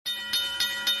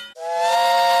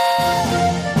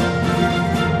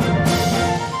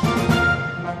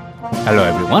Hello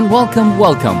everyone,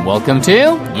 welcome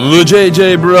to The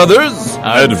JJ Brothers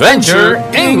Adventure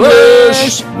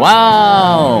English.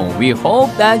 Wow, we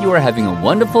hope that you are having a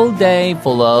wonderful day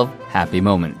full of happy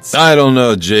moments. I don't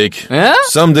know, Jake. Yeah?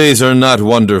 Some days are not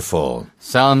wonderful.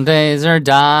 Some days are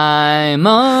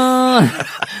diamond,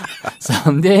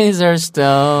 some days are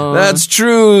stone. That's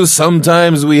true.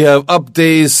 Sometimes we have up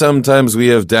days, sometimes we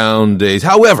have down days.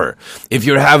 However, if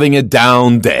you're having a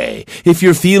down day, if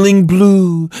you're feeling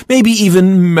blue, maybe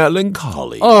even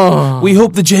melancholy, we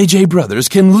hope the JJ Brothers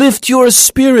can lift your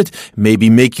spirit, maybe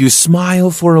make you smile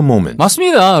for a moment.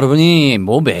 맞습니다. 여러분이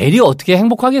뭐 매일이 어떻게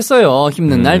행복하겠어요.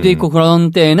 힘든 날도 있고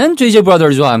그런 때는 JJ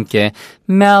Brothers와 함께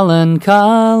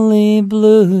melancholy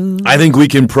blue. I think we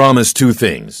can promise two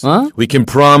things. Huh? We can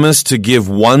promise to give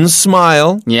one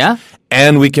smile. Yeah?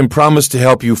 And we can promise to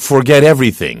help you forget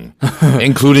everything,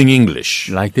 including English.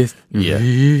 Like this? Yeah.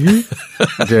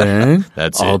 Then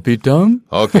That's I'll it. be done.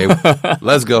 Okay,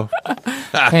 let's go.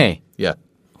 Hey, Yeah.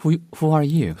 who are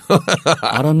you?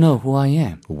 I don't know who I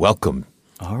am. Welcome.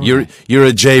 All right. You're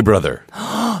a J brother.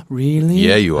 Really?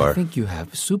 Yeah, you are. I think you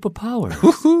have superpower.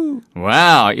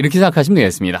 wow, 이렇게 생각하시면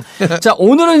되겠습니다. 자,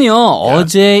 오늘은요,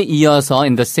 어제에 이어서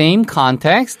in the same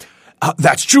context.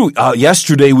 That's true.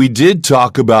 Yesterday we did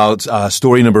talk about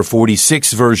story number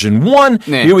 46 version 1.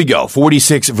 네. Here we go.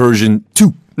 46 version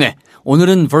 2. 네,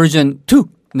 오늘은 version 2.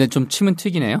 근데 좀 침은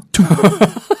튀기네요.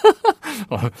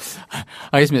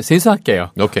 알겠습니다. 세수할게요.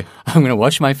 Okay. I'm going to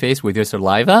wash my face with your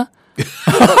saliva.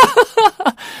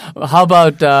 How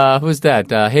about, who's that?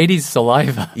 Hades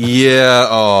saliva. Yeah.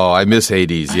 Oh, I miss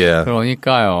Hades. Yeah.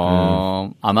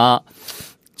 그러니까요. 아마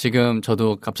지금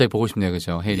저도 갑자기 보고 싶네요.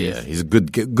 그죠? Hades. Yeah. He's a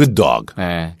good dog.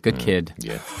 네, good kid.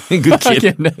 Yeah. Good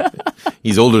kid.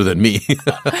 He's older than me.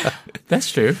 That's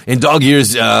true. In dog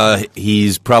years,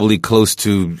 he's probably close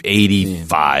to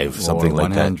 85, something or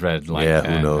like that. 100, like yeah, that.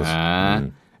 who knows?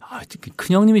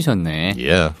 큰 형님이셨네.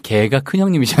 Yeah. 개가 큰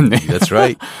형님이셨네. That's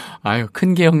right. 아유,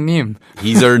 큰 개 형님.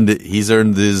 He's earned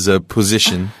his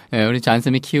position. 네, 우리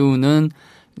잔쌤이 키우는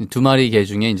두 마리 개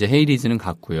중에 이제 헤이디즈는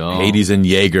갔고요. Hades and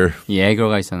Jaeger.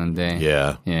 예거가 있었는데.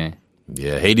 Yeah. 예.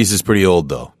 Yeah, Hades is pretty old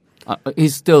though.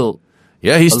 He's still.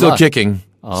 Yeah, he's still alive. kicking.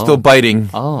 Still biting.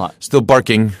 Still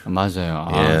barking. 맞아요.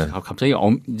 Yeah. 갑자기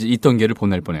있던 개를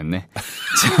보낼 뻔했네.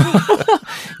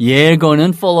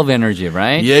 예거는 full of energy,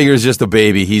 right? Jaeger's just a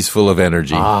baby. He's full of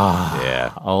energy.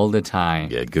 Yeah. All the time.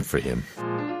 Yeah, good for him.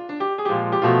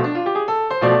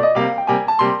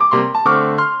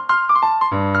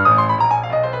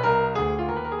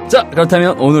 자,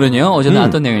 그렇다면 오늘은요. 어제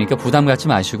나왔던 내용이니까 부담 갖지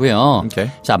마시고요. Okay.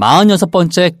 자,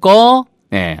 46번째 거.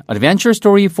 네, Adventure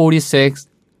Story 46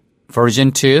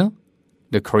 Version 2.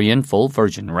 The Korean full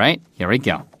version, right? Here we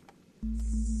go.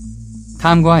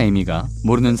 탐과 에미가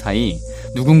모르는 사이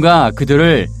누군가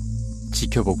그들을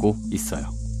지켜보고 있어요.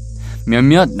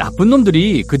 몇몇 나쁜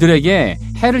놈들이 그들에게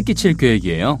해를 끼칠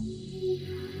계획이에요.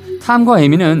 탐과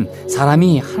에미는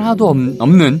사람이 하나도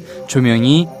없는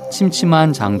조명이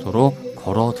침침한 장소로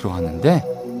걸어 들어갔는데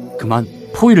그만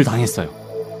포위를 당했어요.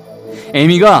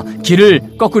 에미가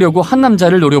길을 꺾으려고 한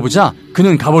남자를 노려보자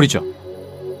그는 가버리죠.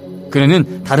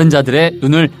 그는 다른 자들의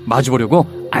눈을 마주보려고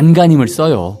안간힘을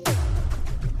써요.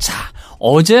 자,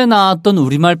 어제 나왔던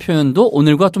우리말 표현도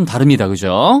오늘과 좀 다릅니다.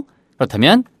 그죠?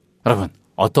 그렇다면 여러분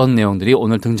어떤 내용들이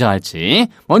오늘 등장할지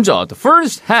먼저 the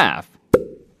first half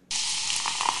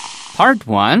Part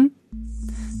 1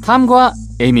 탐과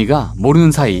에미가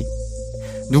모르는 사이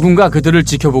누군가 그들을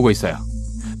지켜보고 있어요.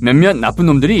 몇몇 나쁜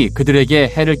놈들이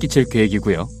그들에게 해를 끼칠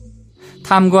계획이고요.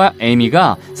 탐과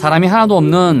에미가 사람이 하나도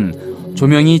없는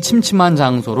조명이 침침한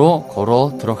장소로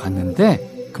걸어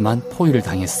들어갔는데 그만 포위를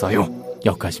당했어요.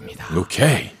 여기까지입니다.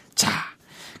 Okay. 자,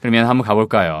 그러면 한번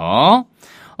가볼까요?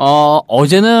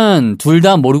 어제는 둘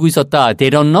다 모르고 있었다. They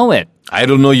don't know it. I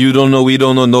don't know, you don't know, we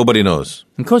don't know, nobody knows.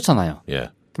 그렇잖아요. Yeah.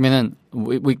 그러면은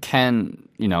we can,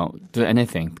 do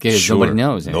anything because Sure. nobody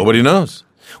knows. Nobody knows.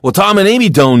 Well, Tom and Amy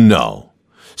don't know.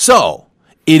 So,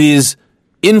 it is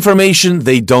information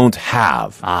they don't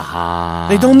have. 아하.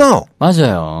 They don't know.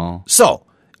 맞아요. So,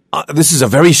 this is a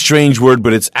very strange word,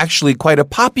 but it's actually quite a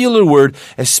popular word,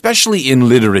 especially in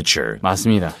literature.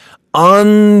 맞습니다.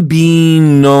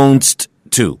 Unbeknownst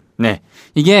to. 네.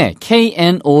 이게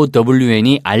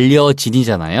KNOWN이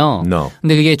알려진이잖아요. No.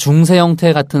 근데 그게 중세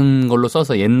형태 같은 걸로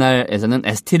써서 옛날에서는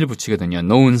ST를 붙이거든요.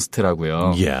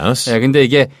 knownst라고요. Yes. 네, 근데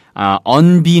이게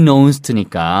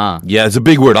unbeknownst니까. Yeah, it's a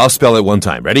big word. I'll spell it one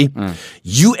time. Ready?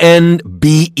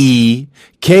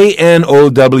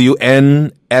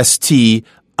 UNBEKNOWNST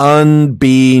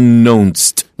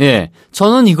unbeknownst. 예,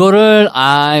 저는 이거를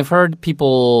I've heard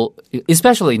people,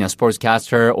 especially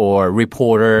sportscaster or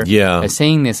reporter,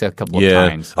 saying this a couple of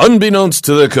times. Unbeknownst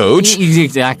to the coach,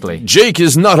 exactly. Jake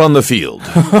is not on the field.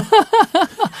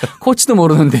 코치도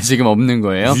모르는데 지금 없는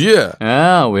거예요?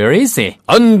 Yeah. Where is he?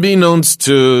 Unbeknownst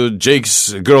to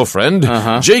Jake's girlfriend,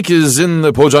 Jake is in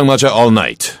the 포장마차 all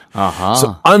night.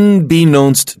 So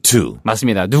unbeknownst to.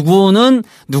 맞습니다. 누구는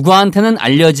누구한테는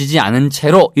알려지지 않은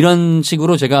채로 이런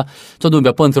식으로 저도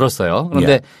몇 번 들었어요.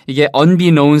 그런데 이게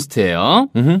unbeknownst예요.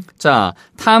 자,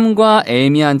 탐과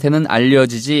에이미한테는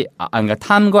알려지지 그러니까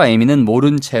탐과 에이미는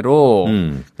모른 채로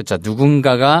그렇죠.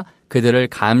 누군가가 그들을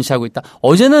감시하고 있다.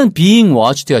 어제는 being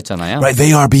watched였잖아요. Right,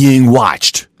 they are being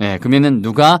watched. 네, 그러면은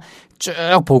누가 쭉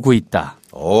보고 있다.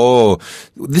 Oh,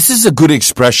 this is a good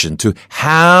expression to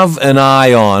have an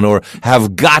eye on or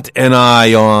have got an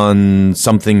eye on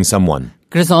something, someone.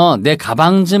 그래서 내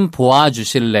가방 좀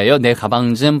보아주실래요? 내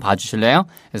가방 좀 봐주실래요?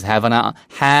 그래서 have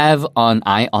an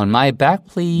eye on my bag,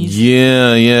 please.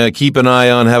 Yeah. Keep an eye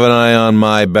on, have an eye on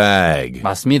my bag.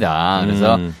 맞습니다.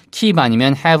 그래서 keep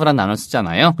아니면 have란 단어를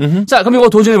쓰잖아요. 자, 그럼 이거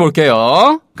도전해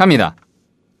볼게요. 갑니다.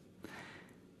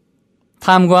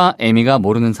 탐과 에미가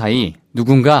모르는 사이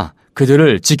누군가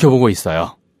그들을 지켜보고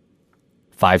있어요.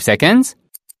 5 seconds.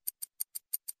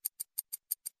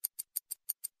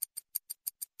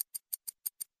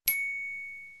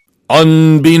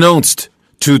 Unbeknownst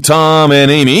to Tom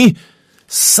and Amy,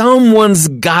 someone's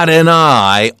got an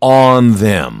eye on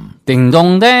them.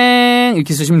 띵동댕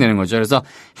이렇게 쓰시면 되는 거죠. 그래서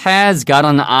has got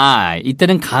an eye.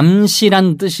 이때는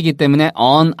감시란 뜻이기 때문에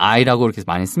on eye라고 이렇게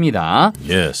많이 씁니다.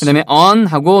 Yes. 그다음에 on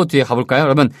하고 뒤에 가볼까요?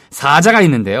 여러분 사자가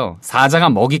있는데요. 사자가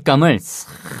먹잇감을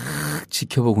싹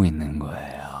지켜보고 있는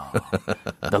거예요.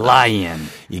 The lion.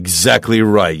 Exactly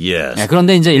right, yes. 네,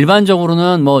 그런데 이제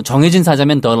일반적으로는 뭐 정해진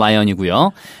사자면 the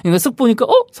lion이고요. 그러니까 쓱 보니까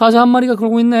사자 한 마리가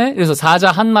그러고 있네. 그래서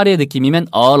사자 한 마리의 느낌이면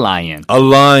a lion. A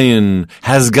lion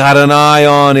has got an eye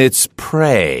on its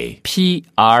prey.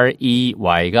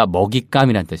 Prey가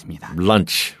먹잇감이란 뜻입니다.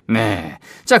 Lunch. 네.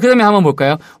 자, 그다음에 한번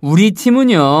볼까요? 우리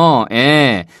팀은요.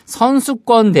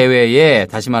 선수권 대회에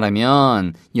다시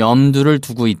말하면 염두를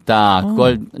두고 있다.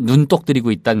 그걸 눈독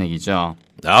들이고 있다는 얘기죠.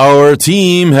 Our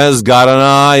team has got an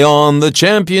eye on the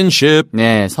championship.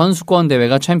 네, 선수권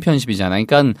대회가 챔피언십이잖아요.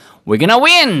 그러니까 we're gonna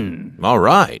win. All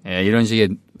right. 네, 이런 식의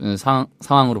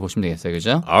상황으로 보시면 되겠어요.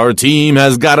 그죠? Our team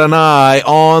has got an eye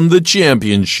on the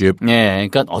championship. 네,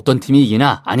 그러니까 어떤 팀이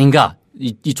이기나 아닌가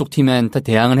이쪽 팀한테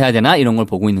대항을 해야 되나 이런 걸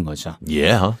보고 있는 거죠.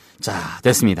 Yeah. 자,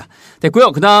 됐습니다.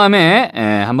 됐고요. 그다음에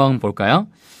한번 볼까요?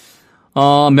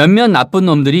 몇몇 나쁜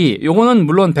놈들이 요거는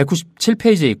물론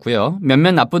 197페이지에 있고요.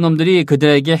 몇몇 나쁜 놈들이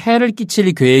그들에게 해를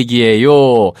끼칠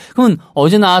계획이에요. 그럼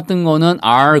어제 나왔던 거는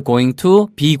are going to,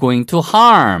 be going to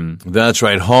harm. That's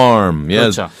right, harm.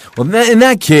 Yes. 그렇죠. Well, in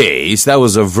that case, that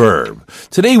was a verb.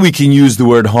 Today we can use the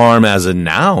word harm as a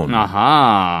noun.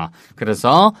 아하.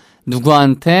 그래서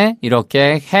누구한테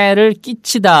이렇게 해를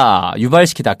끼치다,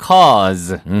 유발시키다,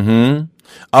 cause.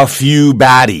 A few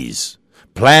baddies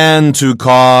plan to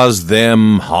cause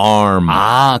them harm.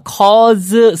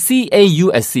 cause,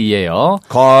 C-A-U-S-E예요.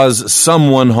 Cause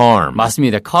someone harm.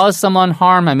 맞습니다. cause someone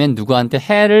harm 하면 누구한테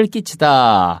해를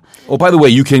끼치다. Oh, by the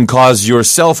way, you can cause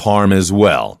yourself harm as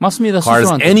well. 맞습니다. Cause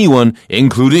스스로한테. anyone,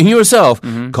 including yourself,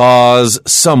 cause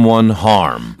someone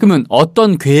harm. 그러면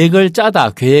어떤 계획을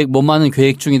짜다, 뭐만은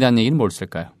계획 중이라는 얘기는 뭘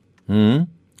쓸까요?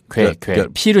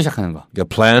 계획. P로 시작하는 거. A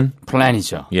plan?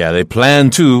 plan이죠. Yeah, they plan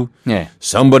to. 네.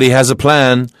 Somebody has a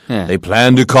plan. 네. They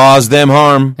plan to cause them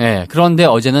harm. 네. 그런데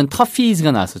어제는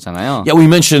toughies가 나왔었잖아요. Yeah, we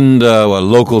mentioned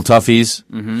local toughies.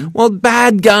 Well,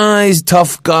 bad guys,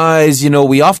 tough guys,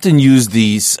 we often use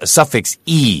the suffix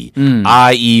e,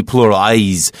 I-e, plural,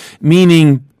 I-es,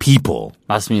 meaning people.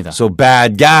 맞습니다. So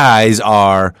bad guys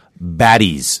are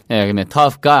baddies. 네, 그러면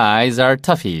tough guys are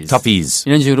toughies. Toughies.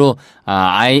 이런 식으로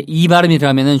이 발음이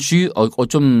들어가면은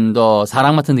좀 더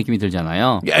사랑 같은 느낌이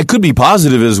들잖아요. Yeah, it could be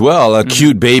positive as well. A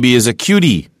cute baby is a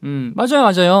cutie.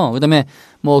 맞아요. 그다음에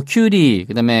뭐 cutie,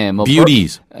 그다음에 뭐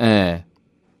Beauties. 예.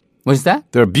 What's that?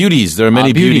 There are beauties. There are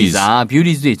many beauties.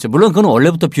 beauties도 있죠. 물론 그건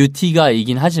원래부터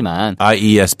beauty가이긴 하지만.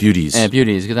 I-E-S, beauties. 네,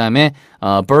 beauties. 그다음에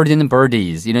bird는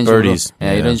birdies 이런 birdies. 식으로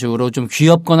네, 이런 식으로 좀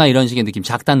귀엽거나 이런 식의 느낌,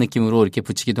 작다는 느낌으로 이렇게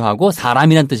붙이기도 하고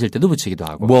사람이란 뜻일 때도 붙이기도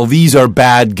하고. Well, these are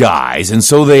bad guys, and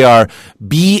so they are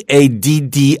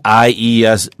B-A-D-D-I-E-S,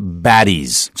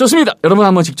 baddies. 좋습니다. 여러분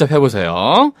한번 직접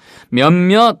해보세요.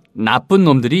 몇몇 나쁜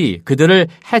놈들이 그들을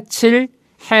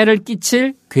해를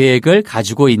끼칠 계획을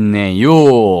가지고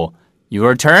있네요.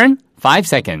 Your turn. 5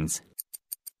 seconds.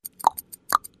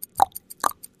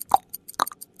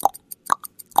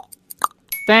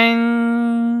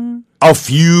 땡. A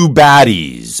few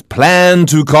baddies plan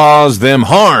to cause them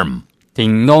harm.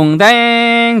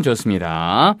 딩동댕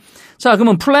좋습니다. 자,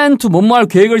 그러면 plan to 뭐뭐 할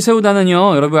계획을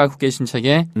세우다는요. 여러분 갖고 계신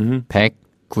책의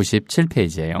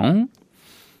 197페이지예요.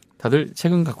 다들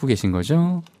책은 갖고 계신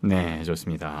거죠? 네,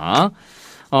 좋습니다.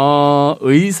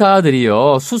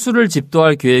 의사들이요, 수술을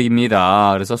집도할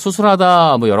계획입니다. 그래서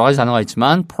수술하다 뭐 여러 가지 단어가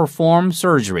있지만 perform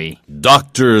surgery.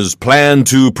 Doctors plan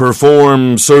to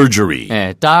perform surgery.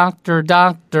 네,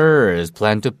 doctors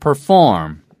plan to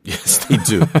perform. Yes, they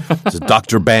do. It's a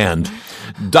doctor band.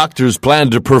 Doctors plan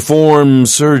to perform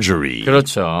surgery.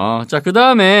 그렇죠. 자, 그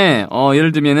다음에,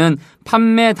 예를 들면은,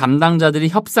 판매 담당자들이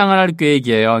협상을 할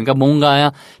계획이에요. 그러니까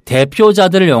뭔가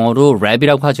대표자들을 영어로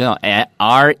랩이라고 하죠.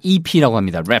 REP라고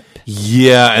합니다. 랩.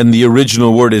 Yeah, and the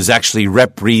original word is actually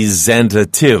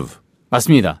representative.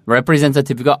 맞습니다.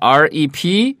 representative가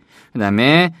REP, 그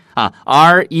다음에,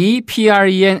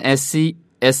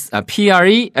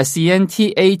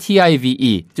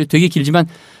 representative. 되게 길지만,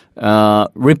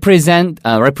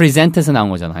 represent에서 나온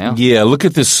거잖아요. Yeah, look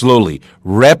at this slowly.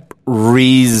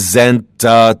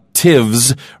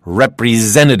 Representatives,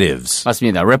 representatives.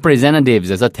 맞습니다.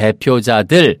 representatives에서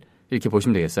대표자들 이렇게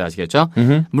보시면 되겠어요. 아시겠죠?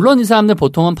 물론 이 사람들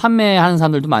보통은 판매하는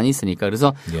사람들도 많이 있으니까.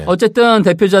 그래서 어쨌든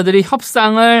대표자들이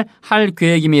협상을 할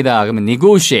계획입니다. 그러면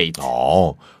negotiate.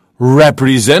 Oh,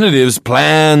 representatives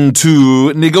plan to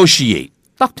negotiate.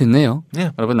 딱 됐네요.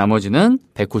 Yeah. 여러분 나머지는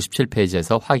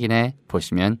 197페이지에서 확인해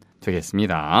보시면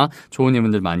되겠습니다. 좋은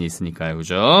예문들 많이 있으니까요.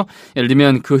 그죠? 예를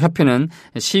들면 그 협회는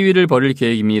시위를 벌일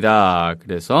계획입니다.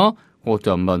 그래서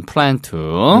그것도 한번 plan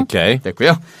to Okay.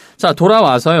 됐고요. 자,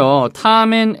 돌아와서요.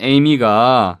 탐 앤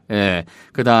에이미가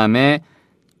그 다음에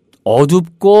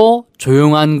어둡고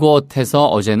조용한 곳에서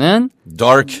어제는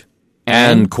Dark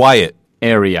and quiet.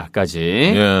 area까지.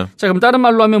 Yeah. 자, 그럼 다른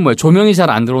말로 하면 뭐예요? 조명이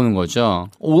잘 안 들어오는 거죠.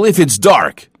 Well, if it's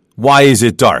dark, why is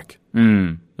it dark?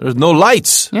 There's no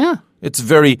lights. Yeah. It's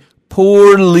very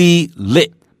poorly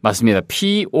lit. 맞습니다.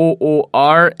 P-O-O-R-L-Y.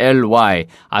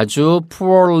 아주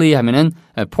poorly 하면은,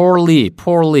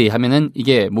 poorly 하면은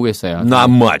이게 뭐겠어요?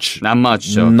 Not much. Not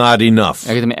much죠. Not enough.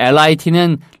 그 다음에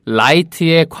light는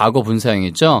light의 과거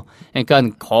분사형이죠. 그러니까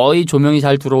거의 조명이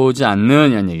잘 들어오지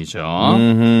않는 이런 얘기죠.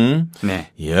 네.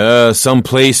 Yeah, some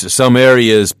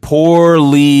area is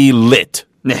poorly lit.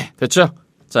 네, 됐죠?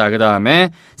 자, 그 다음에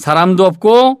사람도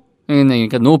없고,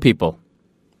 그러니까 no people.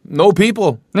 No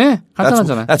people. 네,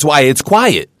 간단하잖아요. That's why it's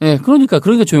quiet. 네, 그러니까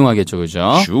조용하겠죠,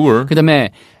 그죠? Sure. 그 다음에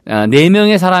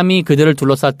 4명의 사람이 그들을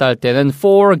둘러쌌다 할 때는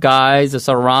four guys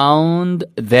surround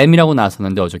them이라고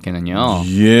나왔었는데 어저께는요.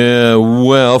 Yeah,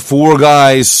 well, 4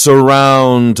 guys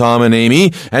surround Tom and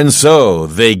Amy, and so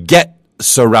they get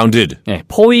surrounded. 네,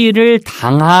 포위를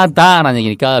당하다라는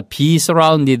얘기니까 be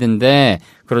surrounded인데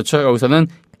그렇죠. 여기서는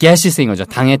get이 쓰인 거죠.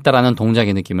 당했다라는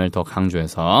동작의 느낌을 더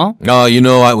강조해서. You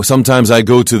know, sometimes I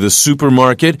go to the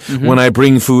supermarket. When I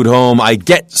bring food home, I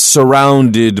get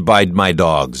surrounded by my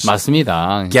dogs.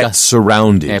 맞습니다. 그러니까, Get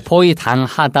surrounded. 네, 포위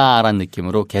당하다라는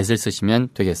느낌으로 get을 쓰시면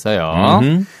되겠어요.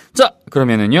 자,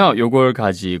 그러면은요, 요걸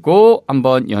가지고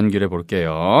한번 연결해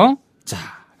볼게요. 자,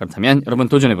 그렇다면 여러분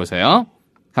도전해 보세요.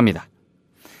 갑니다.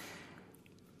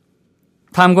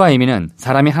 탐과 에이미는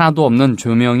사람이 하나도 없는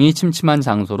조명이 침침한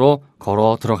장소로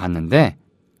걸어 들어갔는데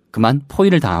그만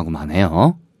포위를 당하고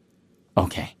마네요.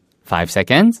 오케이. 5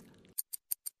 seconds.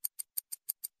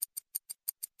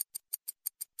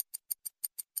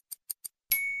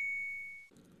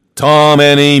 Tom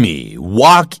and Amy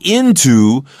walk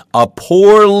into a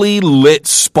poorly lit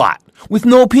spot with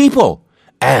no people,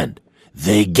 and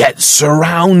they get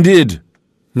surrounded.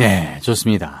 네,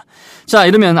 좋습니다. 자,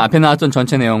 이러면 앞에 나왔던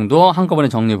전체 내용도 한꺼번에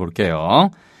정리해 볼게요.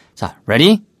 자,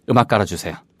 ready? 음악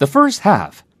깔아주세요. The first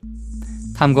half.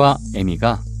 탐과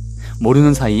에미가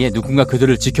모르는 사이에 누군가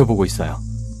그들을 지켜보고 있어요.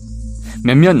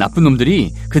 몇몇 나쁜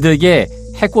놈들이 그들에게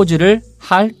해코지를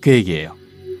할 계획이에요.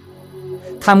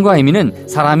 탐과 에미는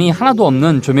사람이 하나도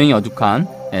없는 조명이 어둑한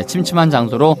침침한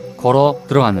장소로 걸어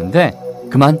들어갔는데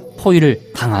그만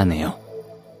포위를 당하네요.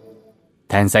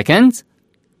 10 seconds.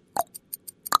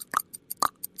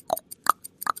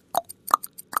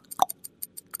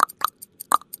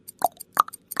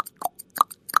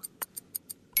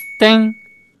 땡.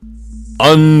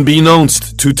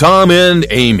 Unbeknownst to Tom and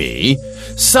Amy,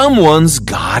 someone's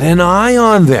got an eye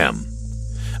on them.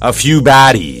 A few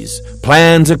baddies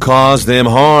plan to cause them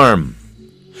harm.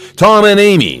 Tom and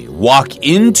Amy walk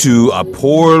into a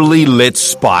poorly lit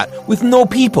spot with no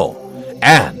people,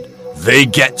 and they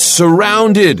get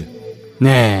surrounded.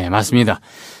 네, 맞습니다.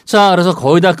 자, 그래서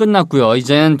거의 다 끝났고요.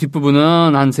 이젠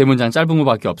뒷부분은 한 3문장 짧은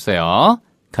거밖에 없어요.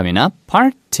 Coming up,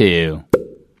 part 2.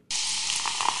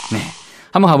 네,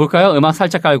 한번 가볼까요? 음악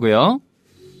살짝 깔고요.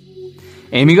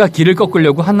 에이미가 길을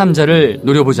꺾으려고 한 남자를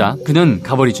노려보자 그는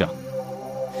가버리죠.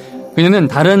 그녀는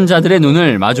다른 자들의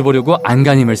눈을 마주보려고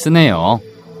안간힘을 쓰네요.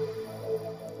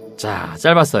 자,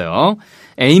 짧았어요.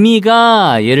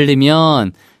 에이미가 예를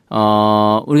들면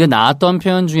우리가 나왔던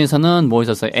표현 중에서는 뭐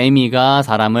있었어요? 에이미가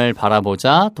사람을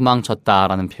바라보자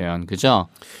도망쳤다라는 표현, 그죠?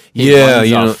 Yeah,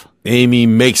 you know, Amy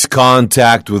makes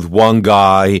contact with one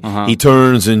guy. He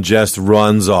turns and just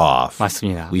runs off.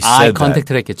 맞습니다. We eye said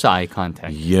contact를 했겠죠, eye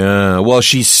contact. Yeah, well,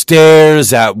 she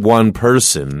stares at one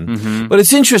person. But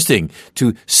it's interesting.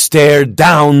 To stare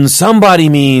down somebody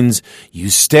means you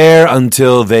stare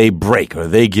until they break or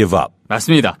they give up.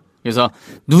 맞습니다. 그래서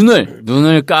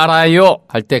눈을 깔아요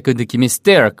할 때 그 느낌이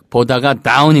stare, 보다가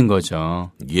down인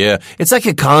거죠. Yeah, it's like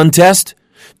a contest.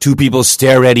 Two people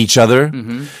stare at each other.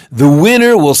 The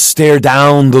winner will stare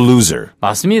down the loser.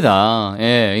 맞습니다.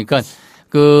 예, 그러니까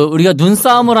우리가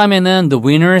눈싸움을 하면은 the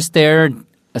winner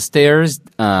stares,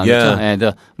 Yeah. 그렇죠? 예,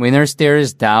 the winner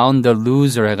stares down the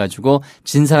loser 해가지고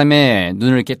진 사람의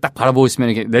눈을 이렇게 딱 바라보고 있으면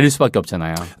이렇게 내릴 수밖에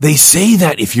없잖아요. They say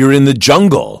that if you're in the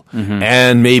jungle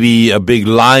and maybe a big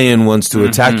lion wants to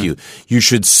attack you, you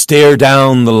should stare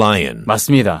down the lion.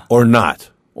 맞습니다. Or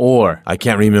not. Or I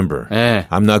can't remember. 예.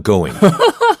 I'm not going.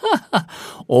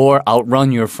 Or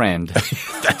outrun your friend.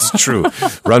 That's true.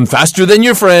 Run faster than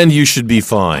your friend, you should be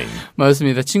fine.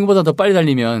 맞습니다. 친구보다 더 빨리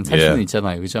달리면 살 수는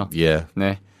있잖아요. 그죠? Yeah.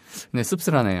 네. 네,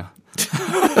 씁쓸하네요.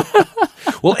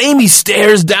 Well, Amy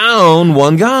stares down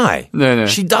one guy. 네네.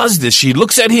 She does this. She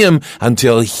looks at him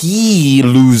until he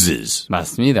loses.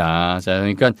 맞습니다. 자,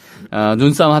 그러니까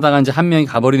눈싸움 하다가 이제 한 명이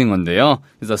가버리는 건데요.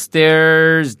 그래서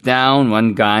stares down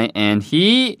one guy and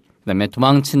he 그다음에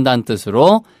도망친다는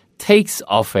뜻으로 takes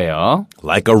off예요.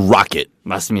 Like a rocket.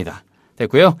 맞습니다.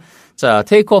 됐고요. 자,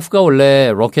 take off가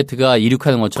원래 로켓가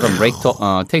이륙하는 것처럼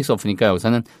takes off니까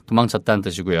여기서는 도망쳤다는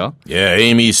뜻이고요. Yeah,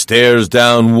 Amy stares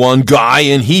down one guy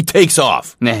and he takes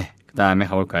off. 네, 그 다음에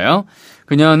가볼까요?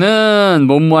 그녀는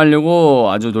뭐하려고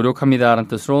아주 노력합니다라는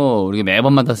뜻으로 우리가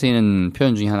매번마다 쓰이는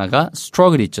표현 중에 하나가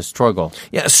struggle 있죠, struggle.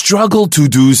 Yeah, struggle to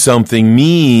do something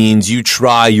means you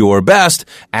try your best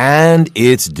and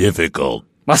it's difficult.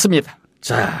 맞습니다.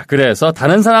 자, 그래서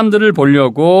다른 사람들을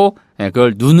보려고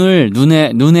그걸 눈에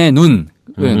눈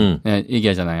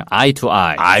얘기하잖아요. eye to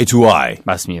eye. Eye to eye.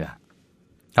 맞습니다.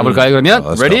 가볼까요, 그러면?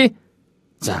 let's Ready?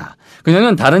 자,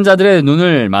 그녀는 다른 자들의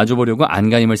눈을 마주보려고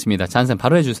안간힘을 씁니다. 잔쌤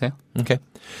바로 해주세요. Okay.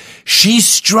 She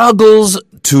struggles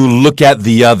to look at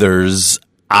the others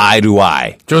eye to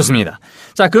eye. 좋습니다.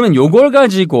 자, 그러면 요걸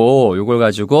가지고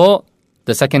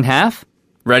the second half.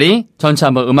 Ready? 전체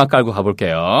한번 음악 깔고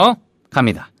가볼게요.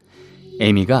 갑니다.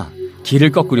 에이미가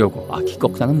길을 꺾으려고 길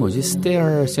꺾다는 뭐지?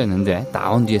 stairs였는데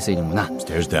down 뒤에 쓰이는구나.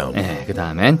 Stairs down. 네, 그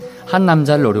다음엔 한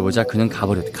남자를 노려보자 그는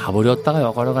가버렸다가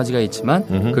여러 가지가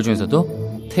있지만 그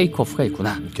중에서도 take off가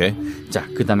있구나. Okay. 자,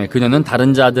 그 다음에 그녀는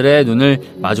다른 자들의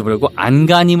눈을 마주보려고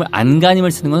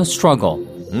안간힘을 쓰는 건 struggle.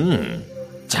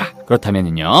 자,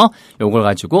 그렇다면은요, 요걸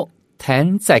가지고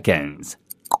 10 seconds.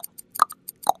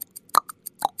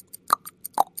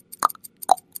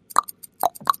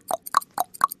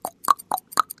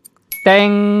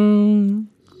 땡.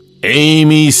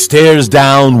 Amy stares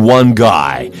down one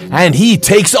guy and he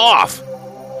takes off.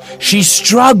 She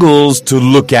struggles to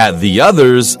look at the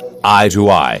others eye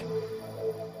to eye.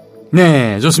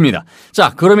 네, 좋습니다. 자,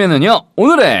 그러면은요,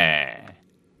 오늘의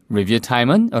리뷰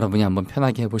타임은 여러분이 한번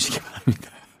편하게 해보시기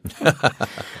바랍니다.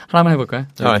 하나만 해볼까요?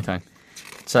 리뷰 타임.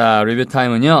 자, 리뷰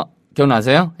타임은요,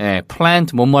 기억나세요? 네, plan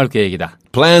to 뭐뭐 할 계획이다.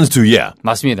 Plans to, yeah.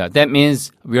 맞습니다. That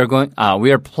means we are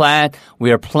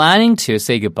planning to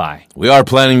say goodbye. We are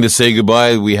planning to say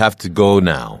goodbye. We have to go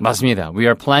now. 맞습니다. We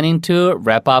are planning to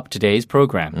wrap up today's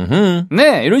program.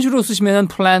 네, 이런 식으로 쓰시면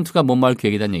plan to가 뭐뭐 할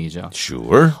계획이라는 얘기죠.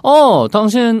 Sure.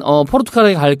 당신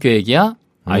포르투갈에 갈 계획이야?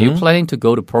 Are you planning to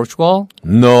go to Portugal?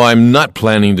 No, I'm not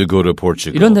planning to go to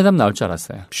Portugal. 이런 대답 나올 줄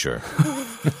알았어요. Sure.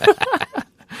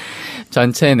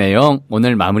 전체 내용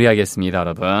오늘 마무리하겠습니다,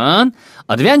 여러분.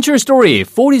 Adventure Story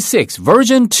 46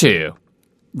 Version 2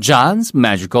 John's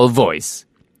Magical Voice.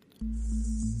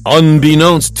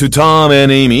 Unbeknownst to Tom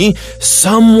and Amy,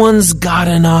 someone's got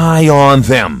an eye on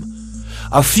them.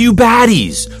 A few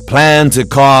baddies plan to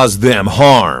cause them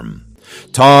harm.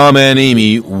 Tom and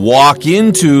Amy walk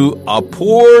into a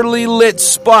poorly lit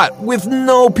spot with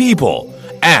no people,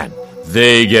 and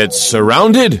they get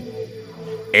surrounded.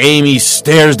 Amy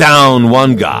stares down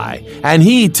one guy, and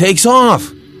he takes off.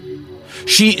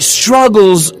 She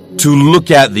struggles to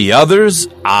look at the others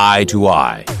eye to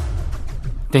eye.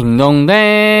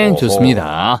 띵동댕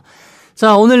좋습니다.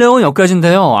 자, 오늘 내용은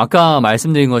여기까지인데요. 아까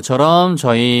말씀드린 것처럼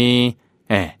저희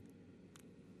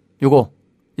요거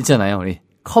있잖아요. 우리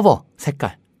커버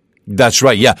색깔 That's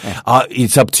right. Yeah.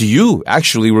 It's up to you.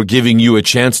 Actually, we're giving you a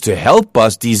chance to help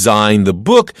us design the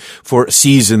book for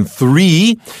season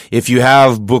 3. If you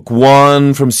have book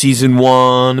 1 from season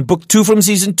 1, book 2 from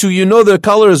season 2, you know the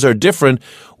colors are different.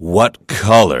 What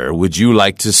color would you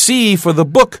like to see for the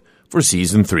book for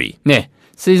season 3? 네.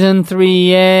 시즌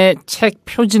 3의 책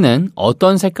표지는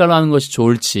어떤 색깔로 하는 것이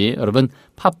좋을지 여러분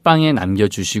팟빵에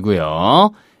남겨주시고요.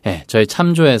 네, 저희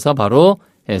참조해서 바로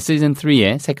시즌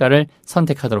 3의 색깔을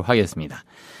선택하도록 하겠습니다.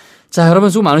 자, 여러분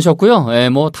수고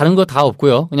많으셨고요. 뭐 다른 거 다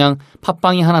없고요. 그냥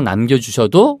팟빵에 하나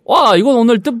남겨주셔도 와, 이건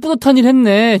오늘 뿌듯한 일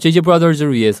했네. JJ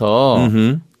Brothers를 위해서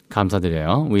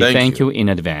감사드려요. We thank you in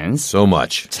advance. So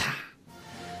much. 자,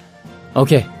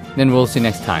 okay. Then we'll see you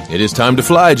next time. It is time to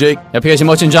fly, Jake. 옆에 계신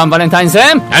멋진 존 발렌타인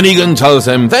쌤. And Egan tells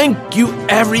him, thank you,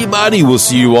 everybody. We'll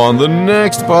see you on the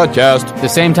next podcast. The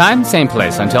same time, same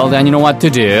place. Until then, you know what to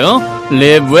do.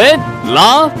 Live with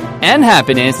love and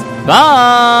happiness.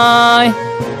 Bye.